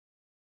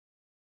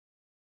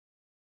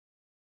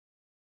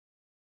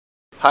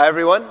Hi,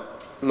 everyone.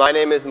 My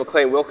name is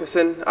MacLane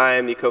Wilkison. I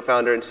am the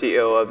co-founder and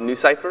CEO of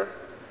Nucyper.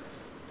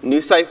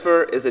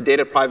 Nucyper is a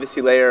data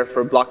privacy layer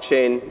for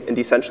blockchain and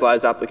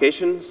decentralized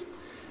applications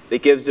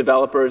that gives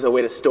developers a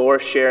way to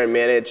store, share, and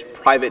manage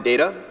private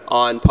data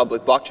on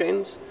public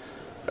blockchains,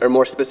 or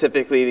more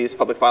specifically, these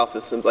public file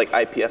systems like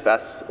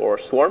IPFS or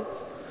Swarm.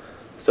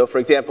 So for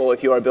example,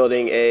 if you are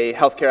building a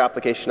healthcare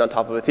application on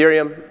top of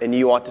Ethereum and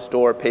you want to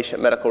store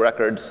patient medical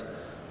records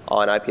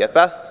on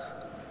IPFS,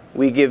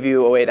 we give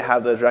you a way to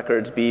have those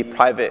records be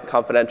private,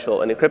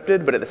 confidential, and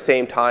encrypted, but at the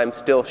same time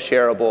still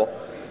shareable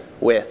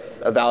with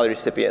a valid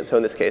recipient. So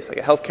in this case, like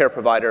a healthcare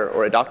provider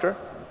or a doctor.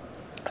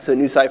 So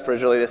Nucyper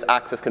is really this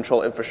access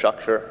control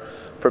infrastructure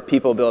for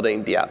people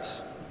building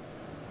dApps.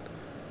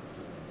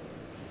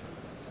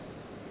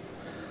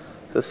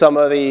 So some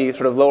of the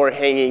sort of lower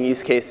hanging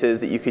use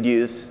cases that you could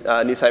use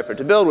Nucyper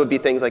to build would be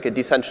things like a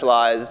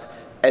decentralized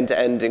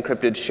end-to-end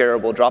encrypted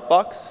shareable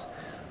Dropbox,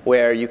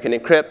 where you can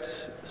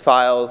encrypt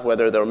files,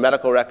 whether they're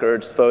medical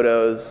records,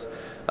 photos,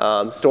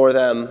 store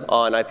them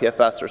on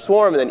IPFS or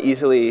Swarm, and then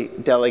easily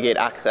delegate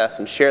access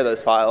and share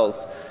those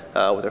files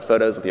with your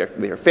photos with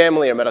your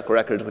family or medical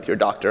records with your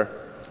doctor.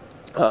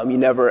 You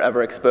never,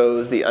 ever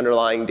expose the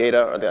underlying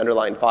data or the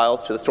underlying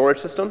files to the storage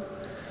system.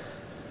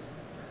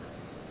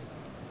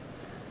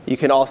 You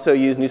can also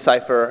use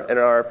Nucyper and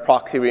our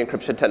proxy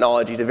re-encryption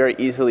technology to very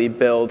easily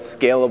build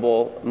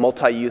scalable,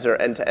 multi-user,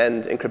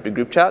 end-to-end encrypted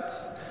group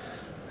chats.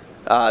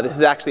 This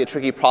is actually a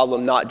tricky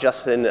problem, not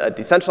just in a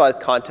decentralized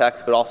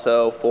context, but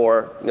also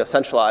for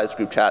centralized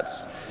group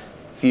chats.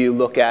 If you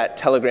look at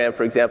Telegram,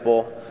 for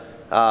example,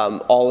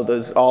 all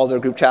of their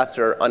group chats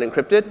are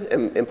unencrypted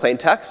in plain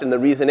text, and the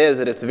reason is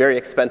that it's very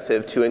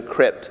expensive to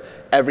encrypt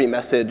every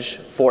message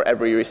for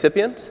every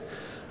recipient.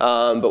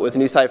 But with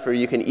Nucyper,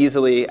 you can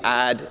easily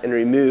add and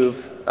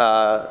remove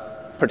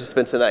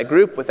participants in that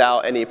group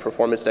without any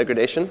performance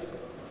degradation.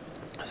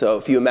 So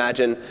if you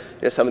imagine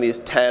some of these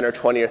 10 or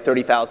 20 or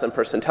 30,000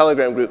 person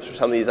Telegram groups for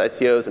some of these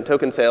ICOs and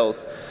token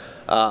sales,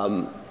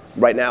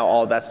 right now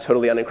all of that's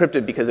totally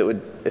unencrypted because it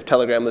would, if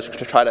Telegram was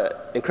to try to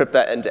encrypt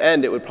that end to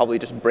end, it would probably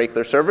just break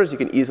their servers. You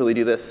can easily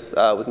do this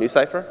with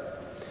Nucyper.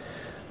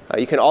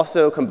 You can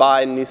also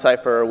combine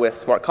Nucyper with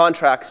smart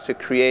contracts to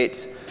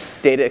create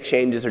data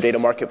exchanges or data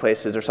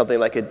marketplaces, or something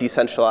like a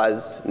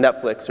decentralized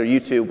Netflix or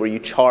YouTube where you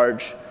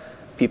charge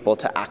people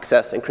to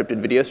access encrypted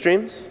video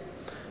streams.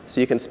 So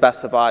you can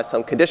specify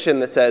some condition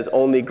that says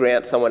only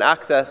grant someone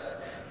access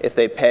if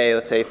they pay,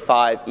 let's say,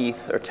 5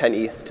 ETH or 10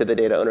 ETH to the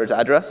data owner's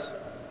address.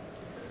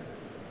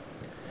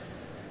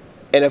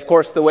 And of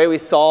course, the way we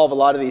solve a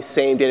lot of these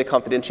same data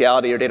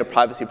confidentiality or data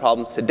privacy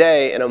problems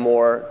today in a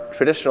more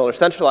traditional or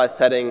centralized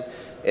setting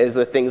is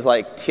with things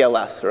like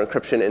TLS, or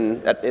encryption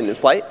in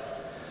flight.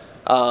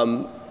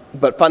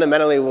 But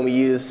fundamentally, when we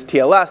use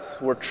TLS,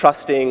 we're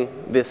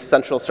trusting this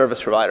central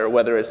service provider,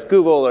 whether it's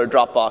Google or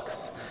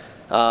Dropbox.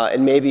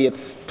 And maybe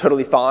it's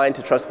totally fine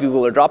to trust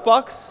Google or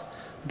Dropbox,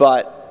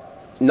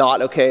 but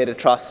not OK to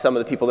trust some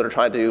of the people that are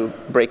trying to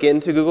break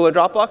into Google or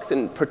Dropbox.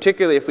 And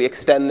particularly if we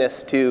extend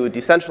this to a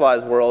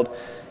decentralized world,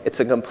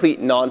 it's a complete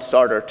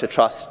non-starter to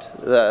trust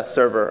the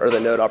server or the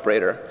node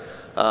operator,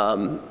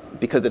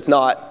 because it's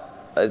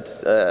not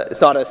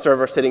a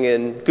server sitting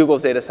in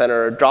Google's data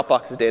center or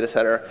Dropbox's data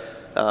center.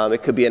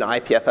 It could be an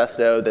IPFS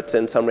node that's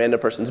in some random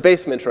person's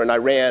basement, or in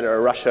Iran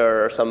or Russia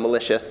or some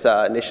malicious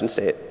nation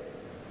state.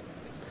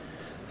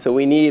 So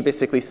we need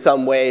basically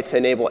some way to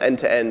enable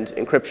end-to-end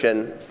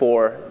encryption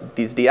for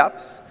these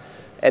dApps.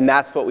 And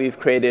that's what we've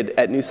created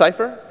at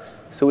Nucyper.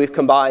 So we've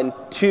combined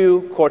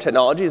two core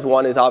technologies.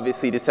 One is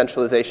obviously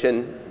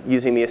decentralization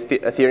using the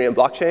Ethereum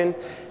blockchain.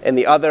 And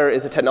the other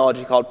is a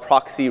technology called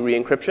proxy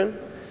re-encryption.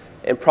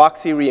 And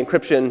proxy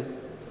re-encryption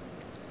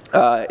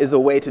is a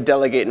way to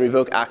delegate and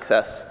revoke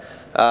access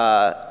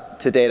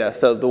to data.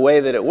 So the way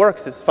that it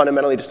works is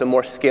fundamentally just a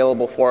more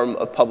scalable form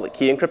of public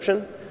key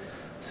encryption.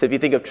 So if you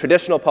think of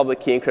traditional public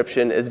key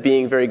encryption as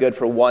being very good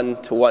for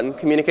one-to-one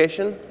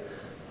communication,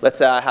 let's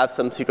say I have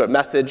some secret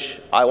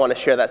message. I want to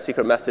share that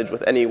secret message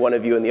with any one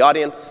of you in the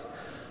audience.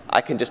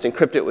 I can just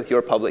encrypt it with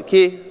your public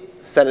key,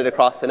 send it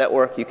across the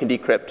network. You can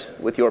decrypt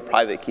with your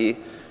private key.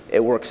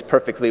 It works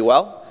perfectly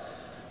well.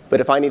 But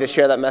if I need to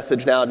share that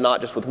message now, not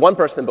just with one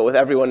person, but with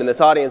everyone in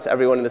this audience,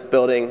 everyone in this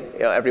building,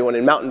 everyone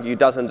in Mountain View,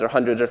 dozens or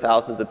hundreds or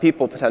thousands of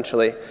people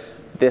potentially,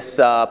 this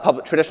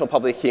traditional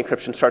public key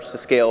encryption starts to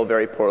scale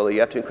very poorly. You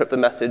have to encrypt the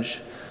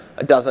message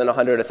a dozen,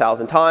 100,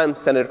 1,000 times,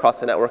 send it across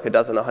the network a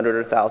dozen, 100,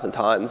 or 1,000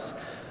 times.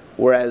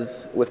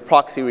 Whereas with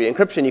proxy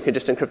re-encryption, you can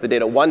just encrypt the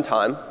data one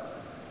time,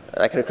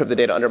 and I can encrypt the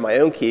data under my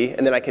own key,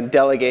 and then I can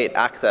delegate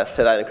access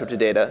to that encrypted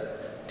data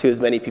to as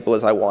many people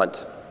as I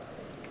want.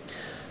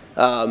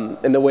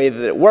 And the way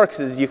that it works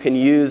is you can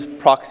use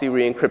proxy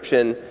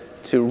re-encryption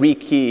to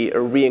rekey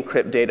or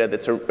re-encrypt data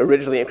that's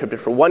originally encrypted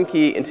for one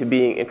key into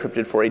being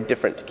encrypted for a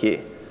different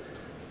key.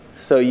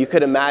 So you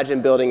could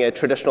imagine building a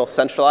traditional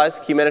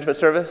centralized key management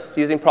service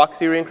using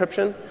proxy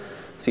re-encryption.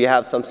 So you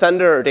have some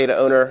sender or data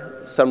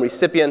owner, some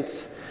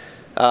recipient.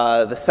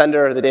 The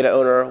sender or the data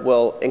owner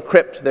will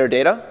encrypt their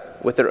data,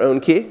 with their own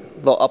key.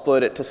 They'll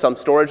upload it to some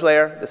storage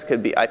layer. This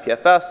could be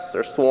IPFS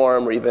or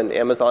Swarm or even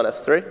Amazon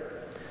S3.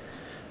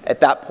 At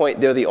that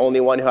point, they're the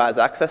only one who has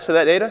access to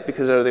that data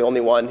because they're the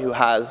only one who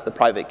has the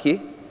private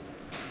key.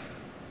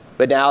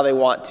 But now they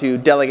want to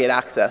delegate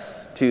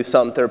access to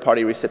some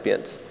third-party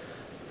recipient.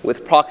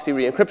 With proxy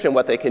re-encryption,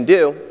 what they can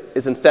do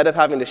is instead of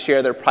having to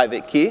share their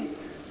private key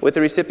with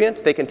the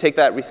recipient, they can take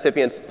that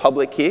recipient's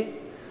public key,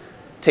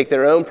 take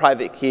their own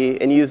private key,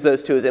 and use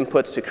those two as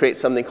inputs to create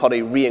something called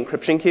a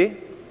re-encryption key.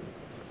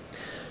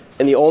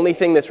 And the only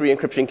thing this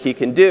re-encryption key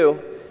can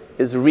do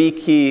is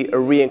re-key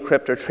or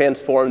re-encrypt or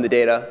transform the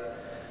data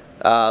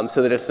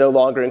so that it's no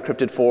longer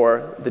encrypted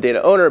for the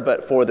data owner,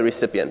 but for the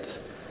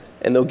recipient.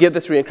 And they'll give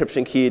this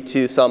re-encryption key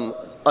to some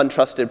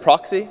untrusted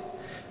proxy,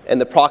 and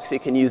the proxy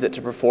can use it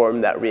to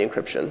perform that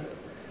re-encryption.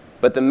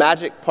 But the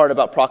magic part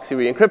about proxy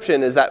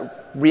re-encryption is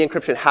that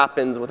re-encryption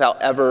happens without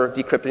ever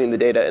decrypting the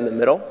data in the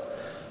middle.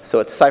 So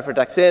it's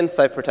ciphertext in,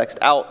 ciphertext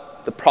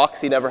out. The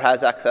proxy never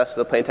has access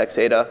to the plaintext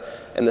data,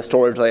 and the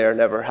storage layer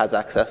never has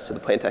access to the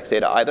plaintext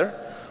data either.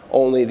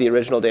 Only the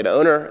original data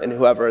owner and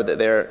whoever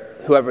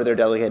they're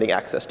delegating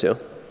access to.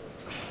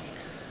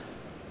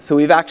 So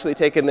we've actually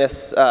taken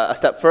this a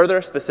step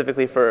further,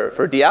 specifically for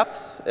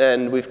DApps,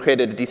 and we've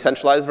created a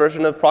decentralized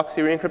version of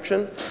proxy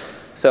re-encryption.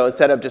 So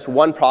instead of just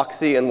one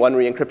proxy and one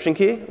re-encryption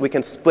key, we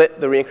can split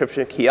the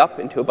re-encryption key up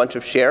into a bunch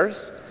of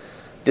shares,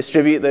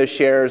 distribute those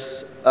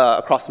shares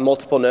across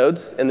multiple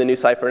nodes in the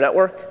Nucyper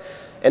network,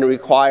 and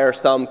require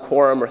some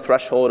quorum or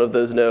threshold of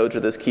those nodes or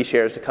those key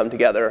shares to come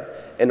together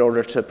in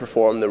order to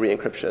perform the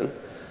re-encryption.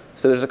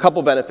 So there's a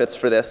couple benefits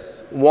for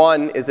this.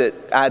 One is it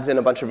adds in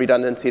a bunch of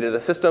redundancy to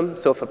the system.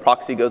 So if a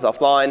proxy goes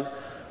offline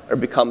or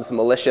becomes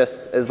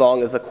malicious, as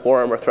long as the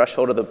quorum or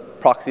threshold of the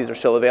proxies are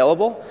still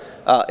available,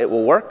 it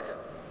will work.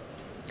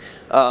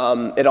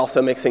 It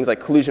also makes things like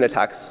collusion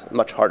attacks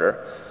much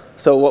harder.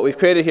 So what we've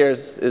created here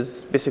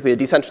is basically a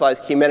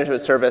decentralized key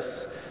management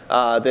service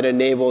that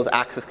enables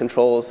access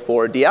controls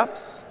for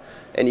DApps.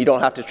 And you don't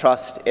have to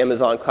trust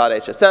Amazon Cloud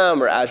HSM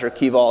or Azure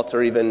Key Vault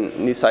or even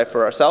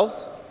Nucyper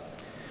ourselves.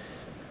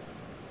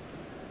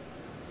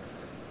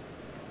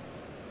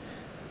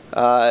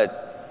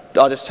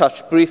 I'll just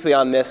touch briefly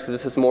on this because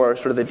this is more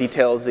sort of the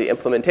details of the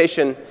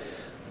implementation.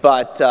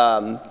 But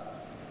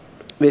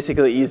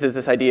basically it uses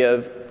this idea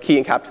of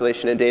key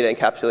encapsulation and data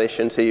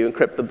encapsulation. So you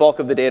encrypt the bulk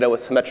of the data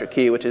with symmetric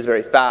key, which is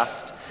very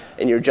fast.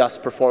 And you're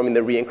just performing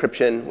the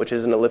re-encryption, which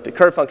is an elliptic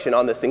curve function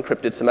on this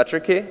encrypted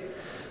symmetric key.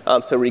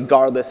 So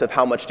regardless of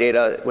how much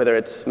data, whether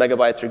it's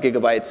megabytes or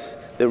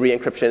gigabytes, the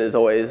re-encryption is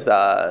always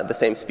the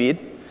same speed.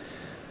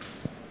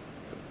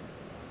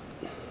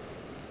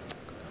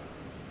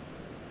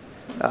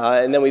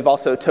 And then we've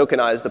also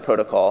tokenized the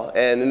protocol.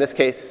 And in this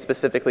case,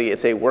 specifically,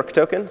 it's a work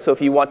token. So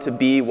if you want to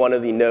be one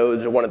of the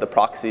nodes or one of the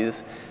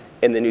proxies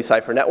in the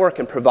Nucyper network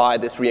and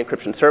provide this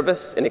re-encryption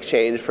service in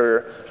exchange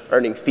for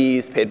earning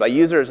fees paid by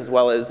users as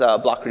well as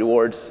block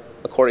rewards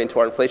according to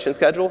our inflation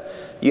schedule,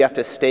 you have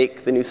to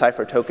stake the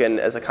Nucyper token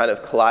as a kind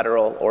of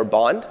collateral or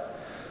bond.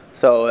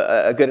 So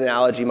a good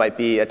analogy might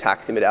be a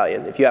taxi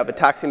medallion. If you have a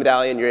taxi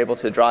medallion, you're able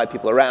to drive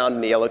people around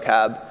in a yellow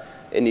cab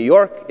in New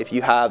York. If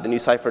you have the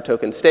Nucyper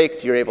token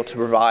staked, you're able to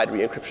provide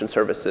re-encryption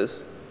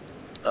services.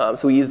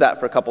 So we use that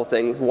for a couple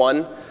things.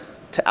 One,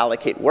 to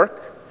allocate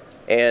work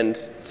and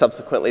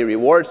subsequently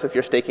rewards. So if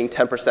you're staking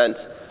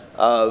 10%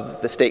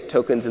 of the staked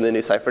tokens in the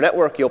Nucyper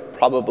network, you'll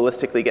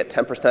probabilistically get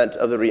 10%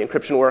 of the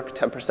re-encryption work,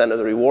 10% of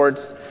the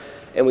rewards.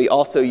 And we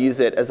also use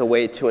it as a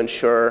way to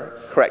ensure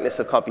correctness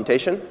of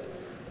computation.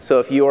 So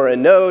if you are a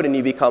node and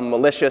you become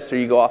malicious or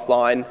you go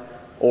offline,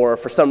 or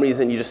for some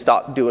reason you just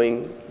stop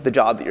doing the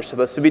job that you're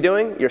supposed to be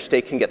doing, your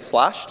stake can get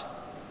slashed.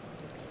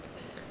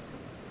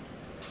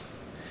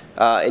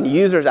 And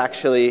users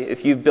actually,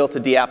 if you've built a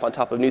DApp on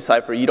top of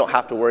Nucyper, you don't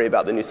have to worry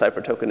about the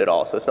Nucyper token at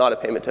all. So it's not a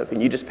payment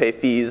token. You just pay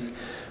fees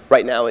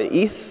right now in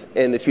ETH,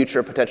 in the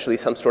future potentially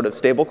some sort of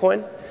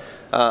stablecoin.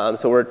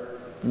 So we're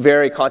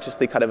very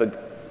consciously kind of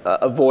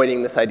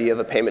avoiding this idea of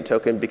a payment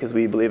token because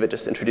we believe it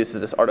just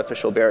introduces this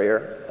artificial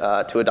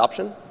barrier to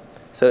adoption.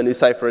 So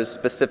Nucyper is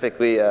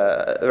specifically,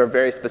 or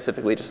very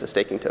specifically, just a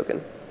staking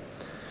token.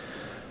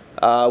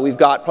 We've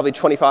got probably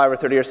 25 or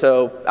 30 or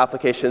so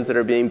applications that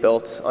are being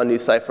built on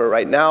Nucyper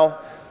right now.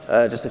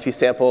 Just a few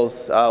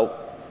samples. A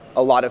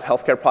lot of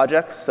healthcare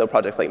projects, so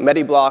projects like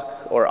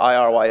MediBlock or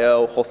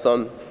IRYO,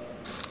 Wholesome,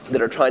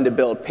 that are trying to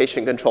build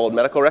patient-controlled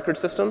medical record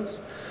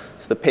systems.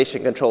 So the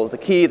patient controls the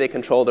key, they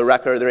control the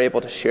record, they're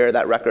able to share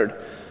that record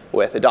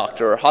with a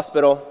doctor or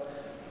hospital.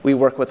 We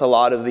work with a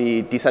lot of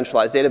the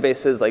decentralized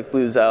databases like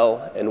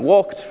BlueZell and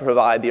Wolk to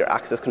provide the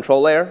access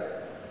control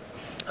layer.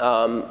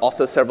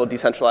 Also several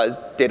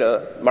decentralized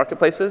data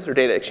marketplaces or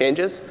data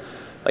exchanges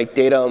like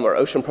Datum or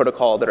Ocean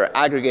Protocol that are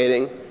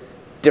aggregating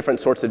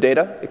different sorts of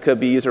data. It could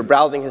be user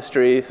browsing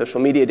history,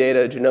 social media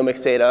data,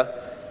 genomics data,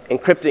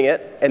 encrypting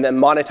it, and then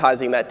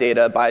monetizing that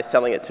data by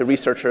selling it to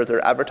researchers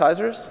or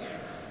advertisers.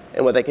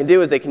 And what they can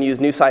do is they can use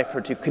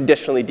Nucyper to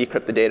conditionally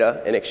decrypt the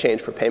data in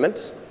exchange for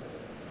payments.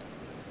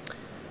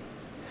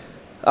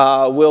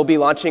 We'll be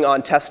launching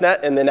on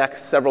testnet in the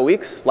next several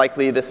weeks,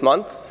 likely this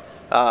month.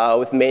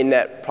 with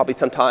mainnet probably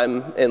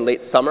sometime in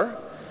late summer.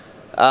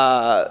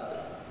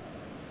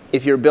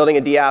 If you're building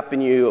a DApp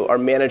and you are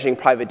managing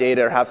private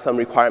data or have some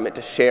requirement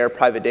to share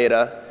private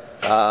data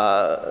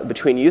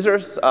between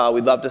users,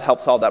 we'd love to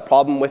help solve that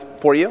problem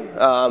for you.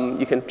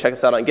 You can check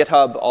us out on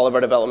GitHub. All of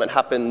our development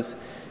happens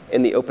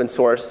in the open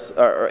source,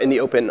 or in the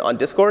open on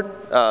Discord.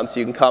 So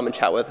you can come and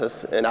chat with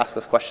us and ask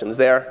us questions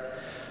there.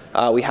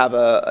 We have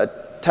a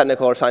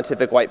technical or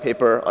scientific white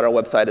paper on our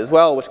website as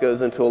well, which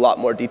goes into a lot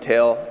more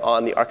detail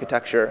on the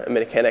architecture and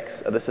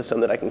mechanics of the system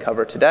that I can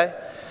cover today.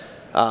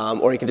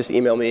 Or you can just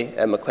email me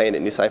at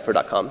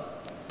MacLane@Nucyper.com.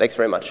 Thanks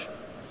very much.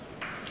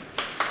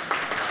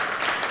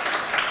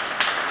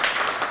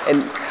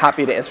 And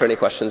happy to answer any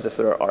questions if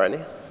there are any.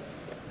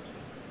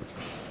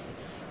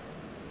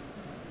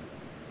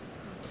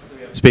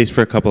 Space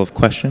for a couple of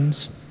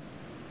questions.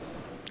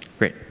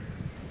 Great.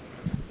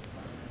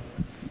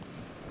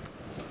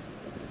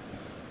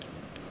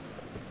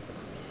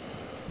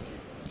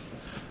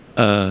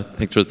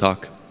 Thanks for the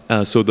talk.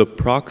 So the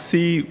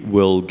proxy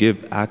will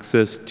give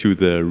access to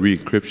the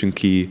re-encryption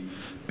key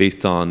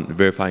based on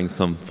verifying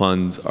some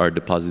funds are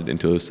deposited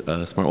into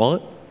a smart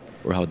wallet?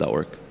 Or how would that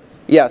work?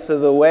 Yeah, so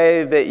the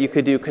way that you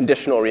could do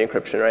conditional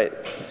re-encryption, right?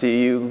 So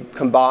you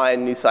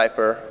combine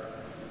Nucyper,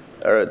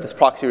 or this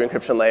proxy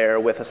re-encryption layer,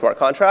 with a smart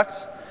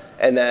contract,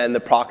 and then the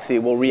proxy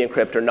will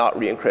re-encrypt or not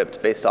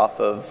re-encrypt based off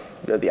of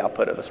the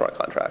output of a smart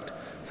contract.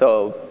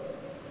 So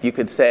you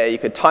could say, you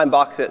could time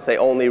box it, say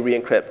only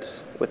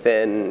re-encrypt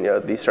within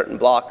these certain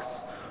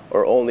blocks,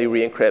 or only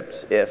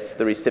re-encrypt if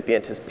the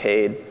recipient has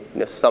paid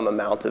some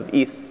amount of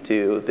ETH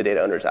to the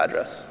data owner's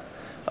address.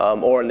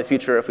 Or in the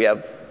future, if we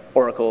have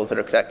oracles that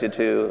are connected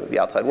to the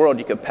outside world,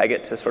 you could peg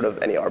it to sort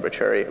of any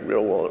arbitrary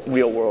real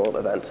world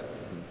event.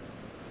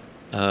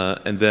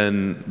 And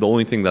then the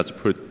only thing that's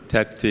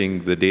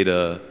protecting the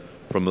data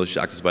from malicious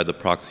access by the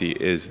proxy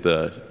is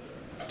the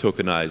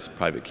tokenized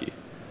private key.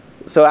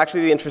 So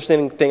actually the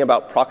interesting thing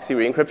about proxy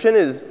re-encryption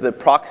is the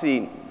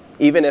proxy,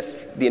 even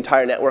if the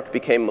entire network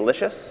became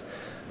malicious,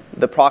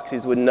 the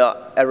proxies would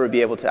not ever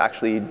be able to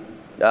actually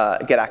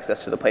get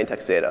access to the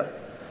plaintext data.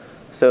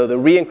 So the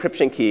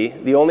re-encryption key,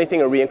 the only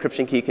thing a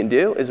re-encryption key can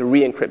do is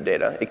re-encrypt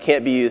data. It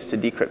can't be used to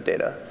decrypt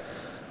data.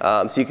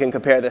 So you can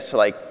compare this to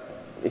like,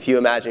 if you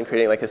imagine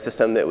creating like a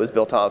system that was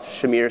built off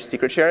Shamir's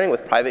secret sharing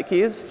with private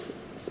keys.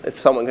 If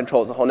someone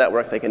controls the whole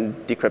network, they can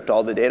decrypt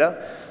all the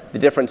data. The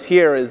difference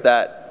here is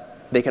that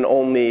they can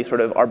only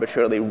sort of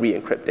arbitrarily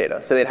re-encrypt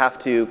data. So they'd have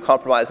to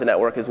compromise the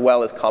network as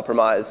well as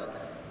compromise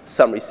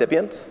some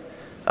recipient.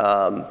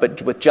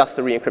 But with just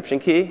the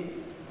re-encryption key,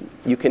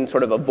 you can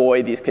sort of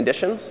avoid these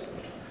conditions,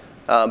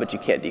 but you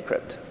can't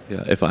decrypt.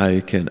 Yeah, if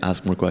I can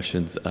ask more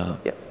questions.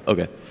 Yeah.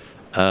 OK.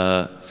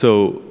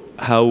 So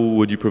how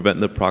would you prevent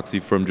the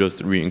proxy from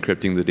just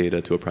re-encrypting the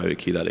data to a private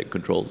key that it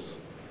controls?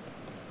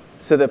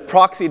 So the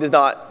proxy does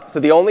not, so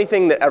the only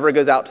thing that ever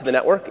goes out to the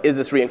network is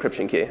this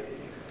re-encryption key.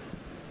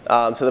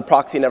 So the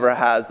proxy never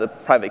has the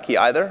private key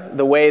either.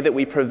 The way that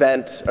we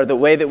prevent, or the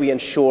way that we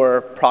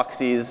ensure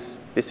proxies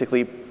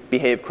basically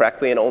behave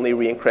correctly and only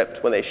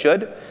re-encrypt when they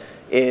should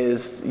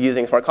is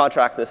using smart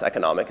contracts and this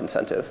economic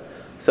incentive.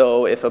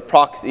 So if a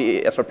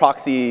proxy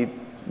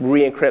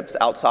re-encrypts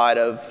outside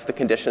of the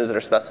conditions that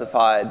are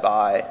specified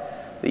by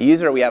the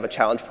user, we have a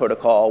challenge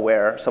protocol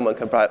where someone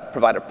can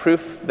provide a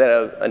proof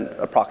that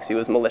a proxy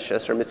was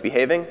malicious or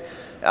misbehaving,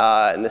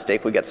 and the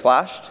stake would get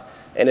slashed.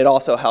 And it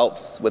also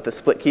helps with the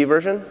split key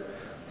version.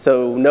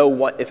 So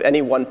if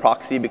any one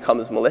proxy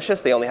becomes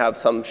malicious, they only have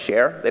some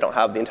share. They don't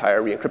have the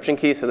entire re-encryption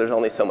key, so there's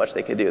only so much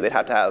they could do. They'd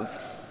have to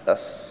have a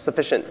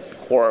sufficient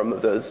quorum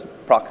of those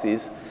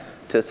proxies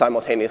to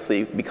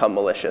simultaneously become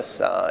malicious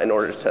in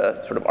order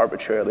to sort of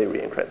arbitrarily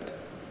re-encrypt.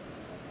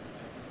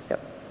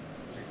 Yep.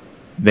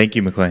 Thank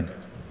you, MacLane.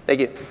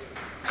 Thank you.